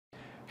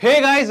Hey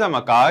guys, I'm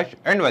Akash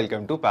and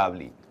welcome to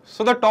Pabbly.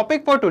 So the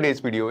topic for today's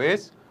video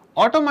is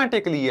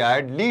automatically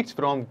add leads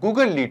from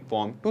Google Lead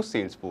Form to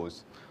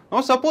Salesforce.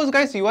 Now suppose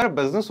guys you are a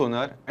business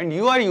owner and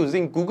you are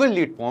using Google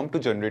Lead Form to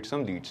generate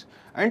some leads.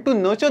 And to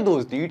nurture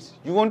those leads,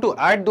 you want to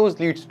add those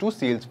leads to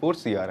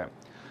Salesforce CRM.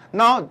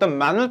 Now, the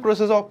manual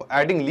process of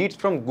adding leads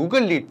from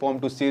Google Lead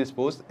Form to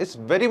Salesforce is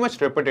very much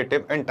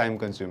repetitive and time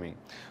consuming.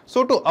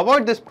 So to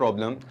avoid this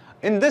problem,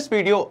 in this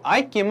video,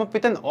 I came up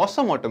with an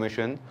awesome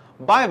automation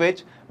by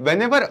which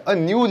whenever a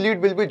new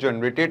lead will be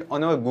generated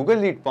on our Google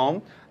Lead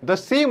Form, the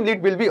same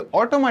lead will be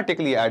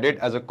automatically added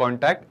as a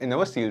contact in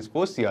our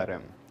Salesforce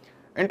CRM.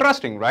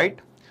 Interesting, right?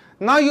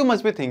 Now you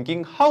must be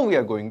thinking how we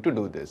are going to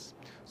do this.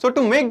 So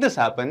to make this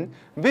happen,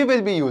 we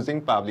will be using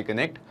Pabbly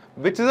Connect,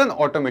 which is an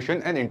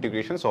automation and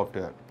integration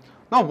software.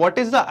 Now, what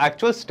is the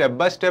actual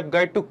step-by-step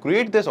guide to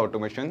create this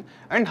automation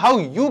and how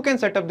you can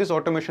set up this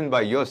automation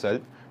by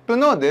yourself? To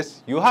know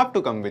this, you have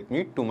to come with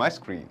me to my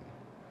screen.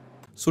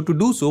 So to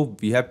do so,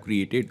 we have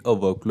created a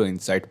workflow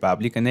inside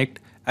Pabbly Connect,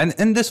 and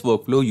in this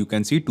workflow, you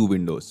can see two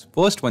windows.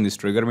 First one is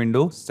trigger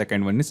window,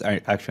 second one is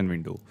action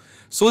window.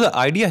 So the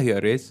idea here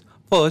is,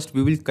 first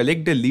we will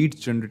collect the leads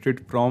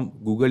generated from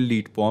Google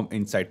Lead Form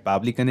inside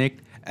Pabbly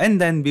Connect, and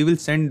then we will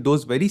send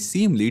those very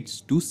same leads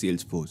to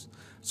Salesforce.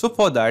 So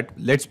for that,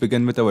 let's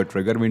begin with our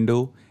trigger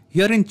window.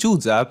 Here in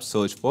Choose App,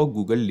 search for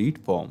Google Lead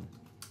Form.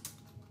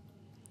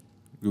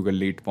 Google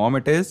Lead Form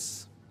it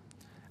is.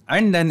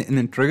 And then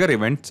in trigger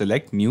event,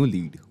 select new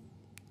lead.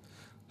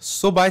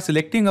 So by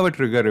selecting our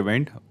trigger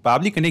event,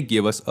 Pabbly Connect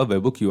gave us a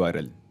webhook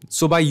URL.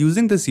 So by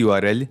using this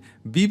URL,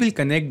 we will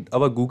connect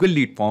our Google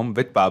Lead Form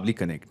with Pabbly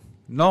Connect.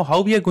 Now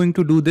how we are going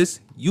to do this,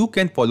 you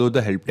can follow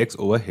the help text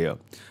over here.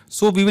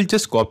 So we will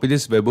just copy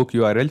this webhook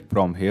URL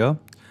from here,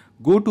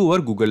 go to our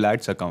Google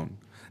Ads account.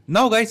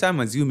 Now guys,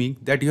 I'm assuming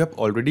that you have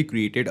already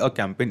created a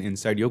campaign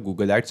inside your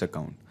Google Ads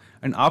account.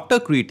 And after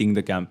creating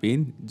the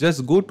campaign,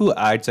 just go to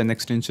Ads and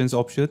Extensions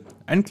option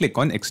and click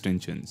on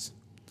Extensions.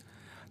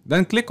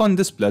 Then click on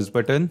this plus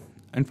button,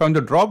 and from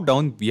the drop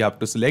down, we have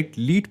to select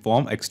Lead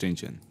Form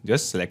Extension.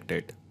 Just select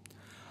it.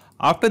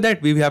 After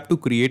that, we have to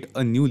create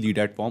a new lead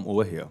ad form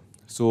over here.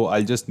 So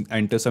I'll just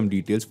enter some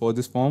details for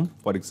this form.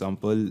 For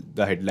example,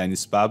 the headline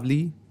is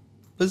Pabbly,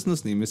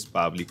 business name is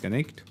Pabbly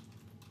Connect,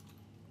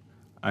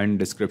 and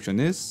description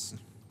is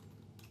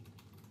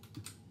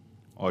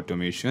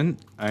automation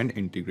and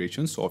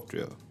integration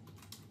software.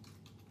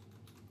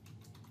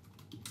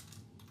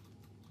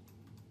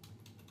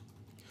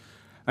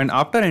 And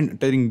after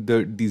entering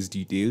these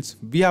details,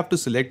 we have to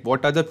select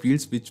what are the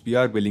fields which we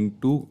are willing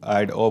to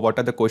add, or what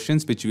are the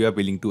questions which we are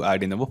willing to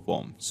add in our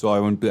form. So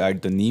I want to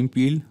add the name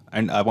field,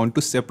 and I want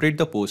to separate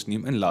the post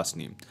name and last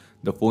name,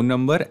 the phone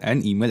number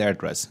and email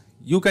address.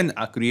 You can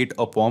create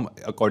a form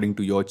according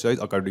to your choice,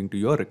 according to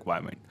your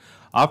requirement.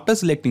 After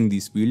selecting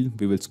these fields,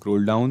 we will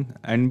scroll down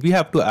and we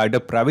have to add a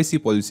privacy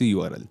policy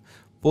URL.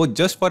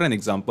 Just for an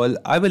example,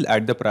 I will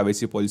add the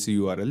privacy policy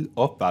URL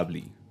of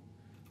Pabbly.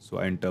 So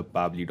enter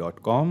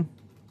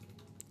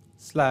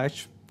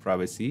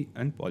pabbly.com/privacy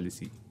and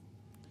policy.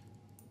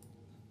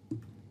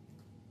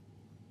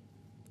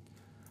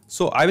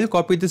 So I will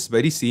copy this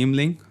very same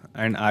link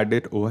and add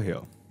it over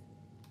here.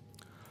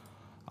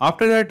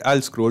 After that,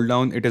 I'll scroll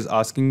down. It is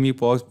asking me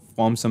for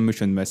form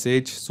submission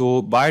message.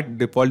 So by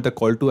default, the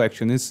call to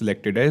action is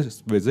selected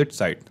as visit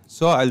site.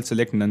 So I'll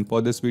select none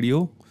for this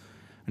video.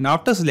 And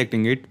after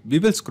selecting it, we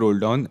will scroll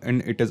down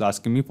and it is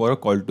asking me for a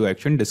call to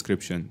action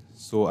description.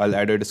 So I'll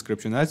add a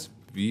description as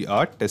we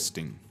are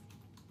testing.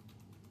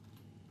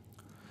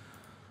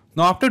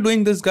 Now after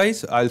doing this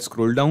guys, I'll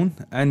scroll down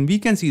and we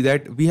can see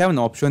that we have an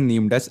option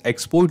named as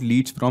export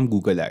leads from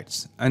Google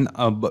Ads, and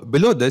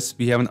below this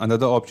we have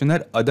another option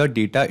as other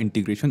data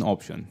integration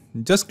option.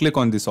 Just click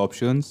on these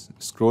options,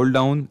 scroll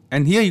down,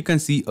 and here you can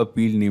see a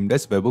field named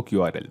as webhook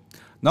URL.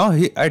 Now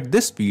at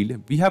this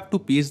field we have to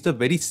paste the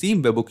very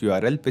same webhook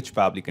URL which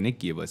Pabbly Connect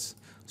gave us.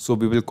 So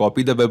we will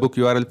copy the webhook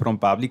URL from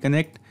Pabbly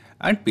Connect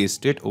and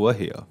paste it over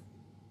here.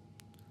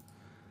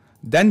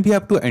 Then we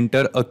have to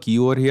enter a key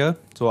over here.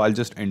 So I'll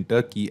just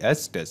enter key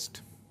as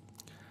test.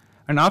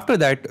 And after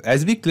that,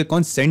 as we click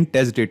on send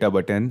test data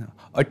button,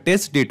 a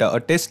test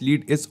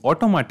lead is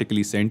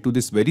automatically sent to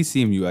this very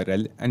same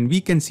URL, and we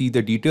can see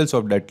the details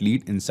of that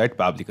lead inside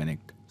Pabbly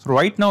Connect. So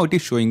right now it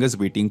is showing us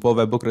waiting for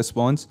webhook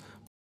response.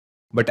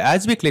 But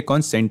as we click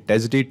on send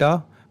test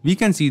data, we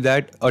can see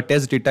that a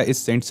test data is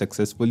sent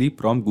successfully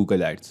from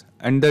Google Ads,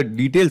 and the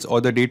details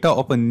or the data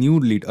of a new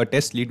lead, a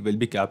test lead, will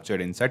be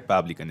captured inside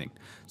Pabbly Connect.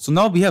 So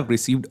now we have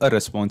received a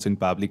response in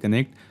Pabbly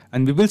Connect,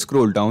 and we will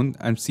scroll down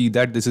and see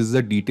that this is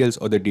the details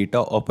or the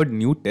data of a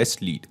new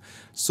test lead.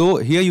 So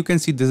here you can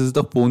see this is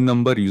the phone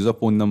number, user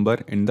phone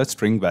number in the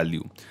string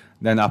value.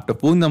 Then after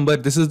phone number,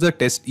 this is the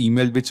test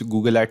email which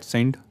Google Ads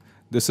sent.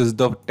 This is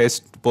the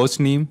test first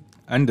name,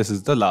 and this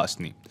is the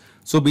last name.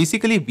 So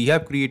basically we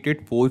have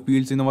created 4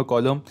 fields in our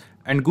column,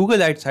 and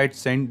Google Ads had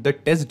sent the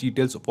test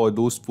details for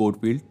those 4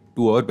 fields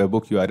to our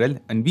webhook URL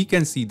and we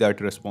can see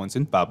that response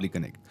in Pabbly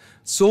Connect.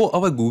 So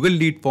our Google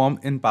lead form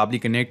in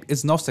Pabbly Connect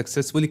is now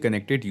successfully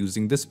connected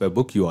using this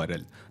webhook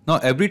URL. Now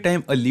every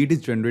time a lead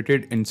is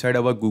generated inside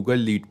our Google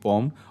lead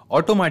form,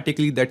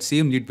 automatically that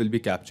same lead will be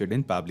captured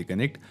in Pabbly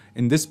Connect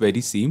in this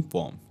very same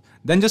form.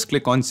 Then just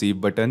click on save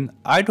button.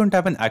 I don't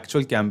have an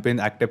actual campaign,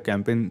 active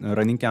campaign,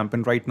 running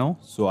campaign right now,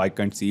 so I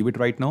can't save it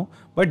right now,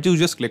 but you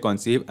just click on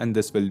save and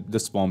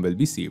this form will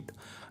be saved.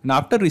 And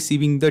after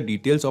receiving the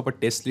details of a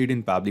test lead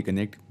in Pabbly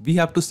Connect, we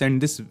have to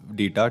send this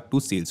data to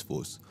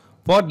Salesforce.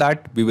 For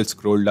that, we will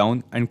scroll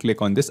down and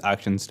click on this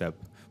action step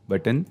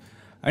button.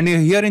 And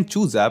here in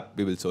choose app,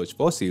 we will search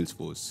for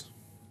Salesforce.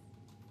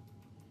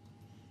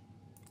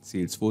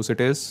 Salesforce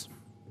it is.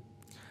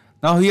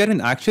 Now here in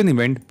action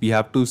event, we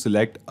have to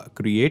select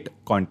create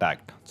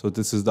contact. So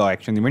this is the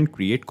action event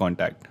create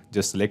contact.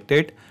 Just select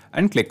it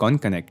and click on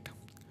connect.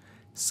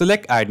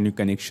 Select add new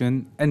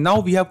connection and now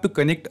we have to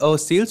connect a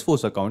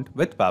Salesforce account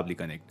with Pabbly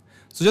Connect.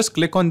 So just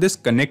click on this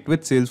connect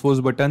with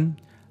Salesforce button.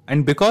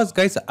 And because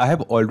guys, I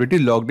have already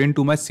logged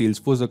into my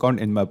Salesforce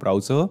account in my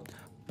browser,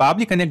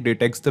 Pabbly Connect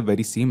detects the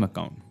very same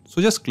account.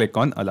 So just click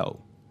on allow.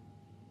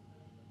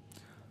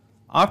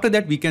 After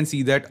that, we can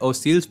see that our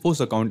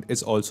Salesforce account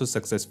is also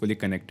successfully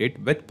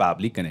connected with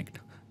Pabbly Connect.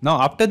 Now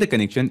after the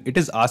connection, it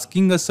is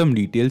asking us some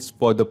details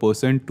for the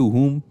person to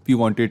whom we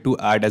wanted to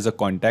add as a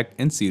contact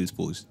in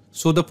Salesforce.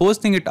 So the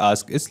first thing it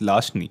asks is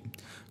last name.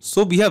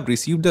 So we have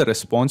received the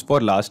response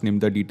for last name,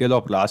 the detail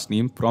of last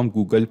name from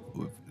Google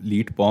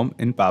lead form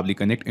in Pabbly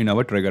Connect in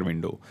our trigger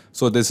window.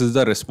 So this is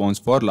the response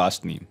for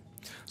last name.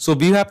 So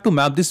we have to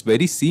map this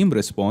very same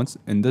response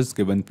in this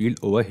given field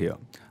over here.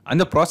 And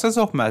the process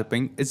of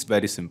mapping is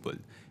very simple.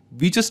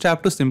 We just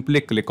have to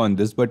simply click on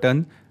this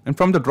button and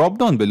from the drop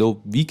down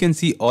below, we can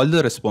see all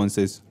the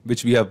responses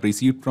which we have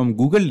received from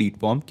Google lead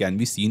form can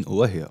be seen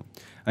over here.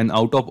 And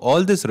out of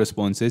all these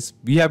responses,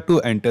 we have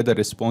to enter the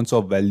response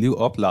of value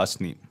of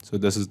last name. So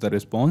this is the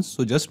response.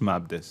 So just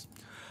map this.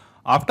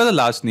 After the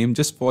last name,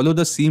 just follow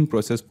the same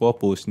process for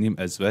first name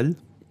as well.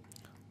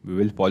 We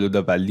will follow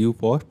the value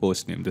for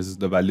first name. This is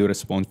the value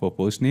response for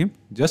first name.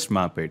 Just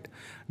map it.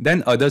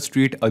 Then other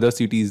street, other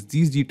cities.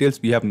 These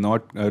details we have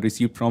not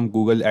received from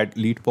Google at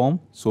lead form.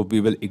 So we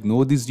will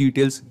ignore these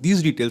details.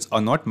 These details are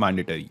not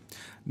mandatory.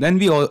 Then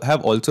we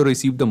have also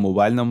received the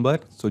mobile number.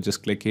 So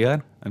just click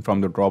here and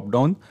from the drop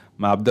down,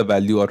 map the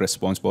value or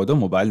response for the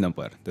mobile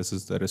number. This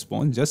is the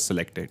response. Just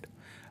select it.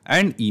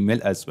 And email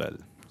as well.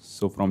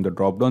 So from the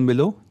drop down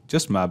below,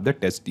 just map the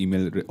test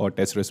email or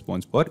test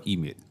response for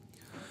email.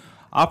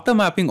 After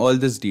mapping all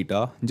this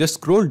data, just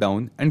scroll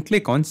down and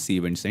click on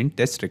Save and Send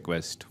Test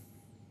Request.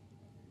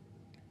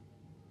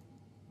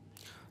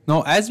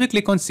 Now as we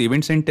click on Save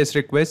and Send Test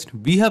Request,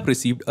 we have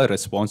received a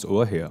response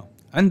over here.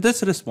 And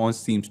this response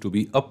seems to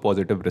be a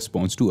positive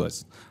response to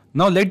us.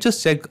 Now let's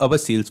just check our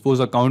Salesforce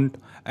account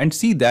and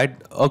see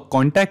that a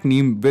contact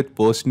name with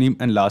first name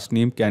and last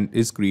name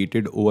is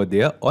created over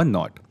there or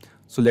not.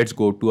 So let's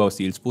go to our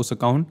Salesforce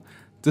account.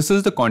 This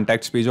is the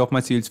contacts page of my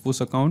Salesforce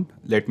account.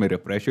 Let me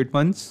refresh it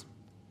once.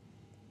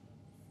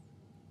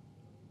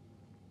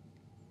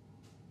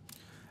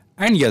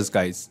 And yes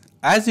guys,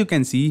 as you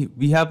can see,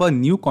 we have a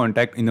new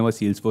contact in our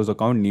Salesforce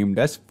account named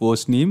as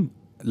first name,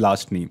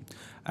 last name.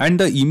 And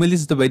the email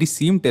is the very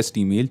same test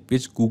email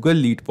which Google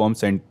lead form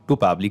sent to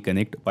Pabbly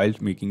Connect while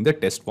making the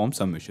test form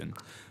submission.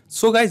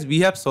 So guys, we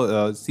have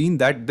seen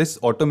that this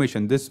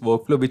automation, this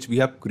workflow which we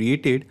have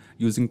created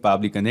using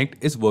Pabbly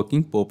Connect is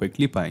working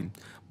perfectly fine.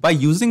 By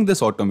using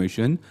this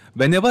automation,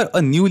 whenever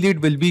a new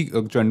lead will be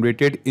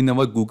generated in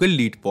our Google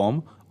lead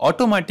form,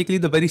 automatically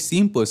the very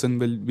same person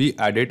will be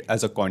added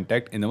as a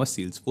contact in our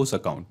Salesforce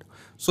account.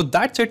 So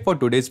that's it for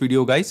today's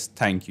video guys.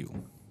 Thank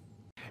you.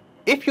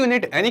 If you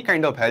need any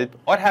kind of help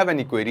or have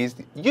any queries,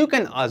 you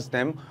can ask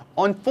them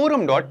on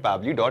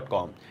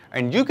forum.pabbly.com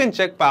and you can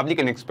check Pabbly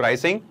Connect's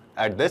pricing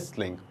at this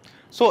link.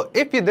 So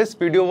if this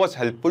video was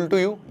helpful to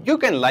you, you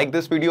can like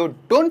this video,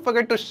 don't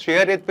forget to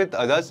share it with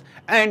others,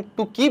 and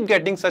to keep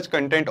getting such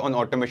content on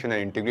automation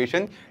and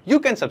integration, you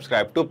can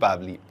subscribe to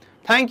Pabbly.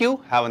 Thank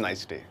you, have a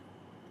nice day.